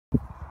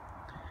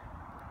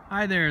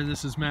Hi there,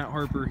 this is Matt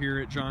Harper here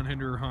at John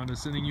Hinderer Honda,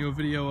 sending you a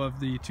video of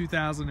the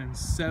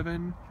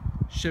 2007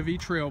 Chevy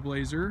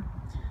Trailblazer.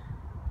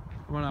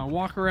 I'm going to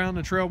walk around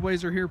the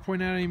Trailblazer here,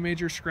 point out any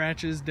major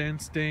scratches,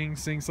 dents,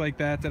 dings, things like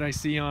that I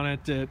see on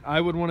it that I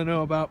would want to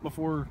know about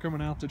before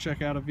coming out to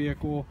check out a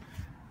vehicle.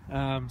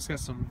 It's got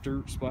some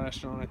dirt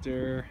splashed on it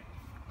there,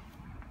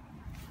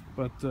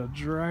 but the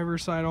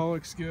driver's side all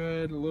looks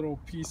good. A little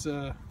piece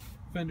of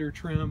fender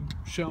trim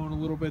showing a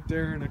little bit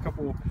there, and a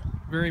couple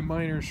very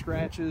minor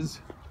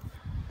scratches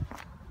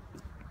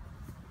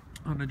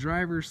on the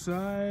driver's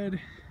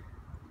side.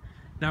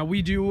 Now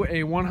we do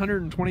a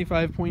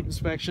 125 point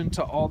inspection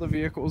to all the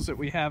vehicles that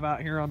we have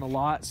out here on the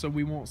lot, so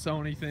we won't sell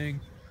anything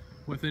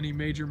with any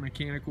major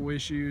mechanical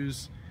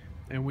issues,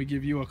 and we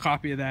give you a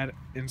copy of that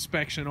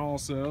inspection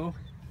also.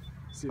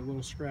 See a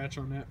little scratch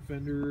on that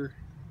fender,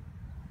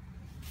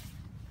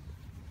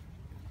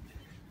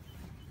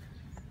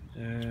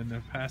 and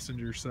the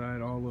passenger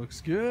side all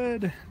looks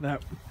good.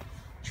 That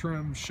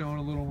trim's showing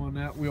a little on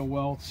that wheel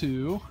well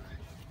too.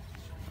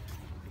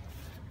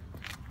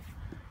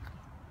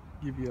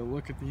 Give you a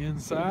look at the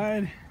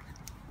inside.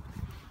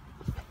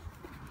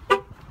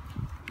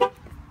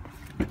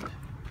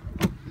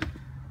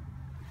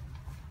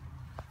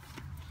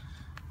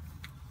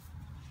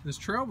 This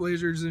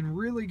Trailblazer is in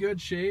really good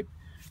shape.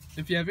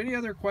 If you have any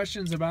other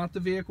questions about the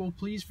vehicle,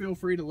 please feel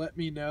free to let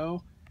me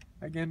know.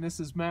 Again, this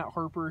is Matt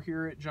Harper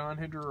here at John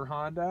Hinderer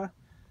Honda.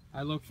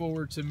 I look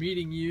forward to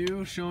meeting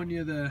you, showing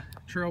you the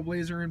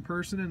Trailblazer in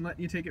person, and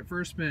letting you take it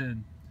for a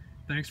spin.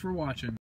 Thanks for watching.